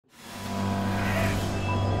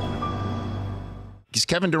Is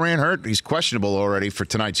Kevin Durant hurt? He's questionable already for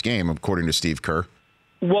tonight's game, according to Steve Kerr.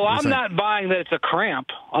 Well, I'm not buying that it's a cramp.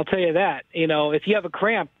 I'll tell you that. If you have a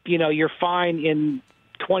cramp, you're fine in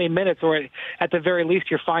 20 minutes, or at the very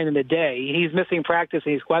least, you're fine in a day. He's missing practice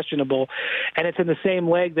and he's questionable, and it's in the same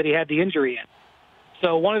leg that he had the injury in.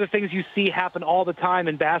 So one of the things you see happen all the time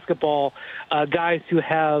in basketball, guys who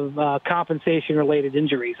have compensation-related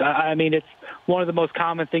injuries. I mean, it's one of the most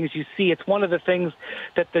common things you see. It's one of the things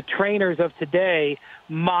that the trainers of today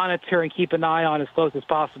monitor and keep an eye on as close as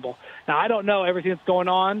possible. Now, I don't know everything that's going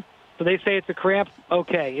on, so they say it's a cramp.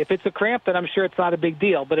 Okay, if it's a cramp, then I'm sure it's not a big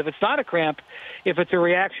deal. But if it's not a cramp, if it's a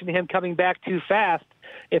reaction to him coming back too fast,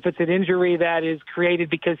 if it's an injury that is created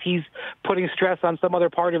because he's putting stress on some other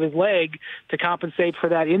part of his leg to compensate for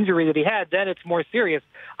that injury that he had, then it's more serious.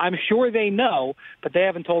 I'm sure they know, but they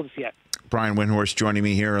haven't told us yet. Brian Windhorst joining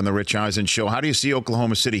me here on the Rich Eisen Show. How do you see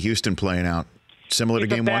Oklahoma City, Houston playing out? Similar to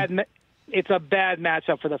game one? It's a bad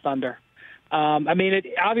matchup for the Thunder.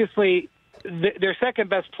 Obviously, their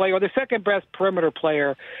second-best player, or their second-best perimeter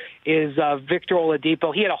player, is Victor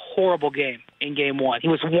Oladipo. He had a horrible game in game one. He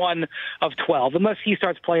was 1 of 12. Unless he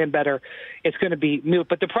starts playing better, it's going to be moot.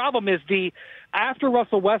 But the problem is after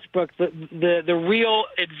Russell Westbrook, the real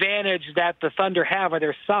advantage that the Thunder have are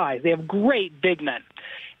their size. They have great big men.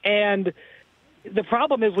 And the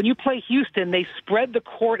problem is when you play Houston, they spread the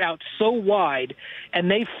court out so wide, and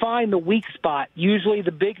they find the weak spot, usually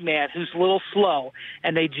the big man who's a little slow,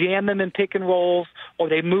 and they jam them in pick and rolls, or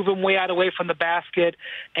they move him way out away from the basket,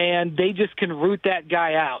 and they just can root that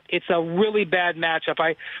guy out. It's a really bad matchup.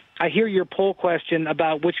 I hear your poll question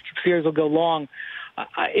about which series will go long.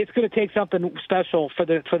 It's going to take something special for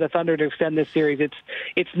the Thunder to extend this series.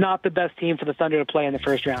 It's not the best team for the Thunder to play in the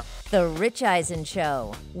first round. The Rich Eisen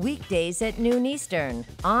Show, weekdays at noon Eastern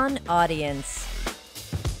on Audience.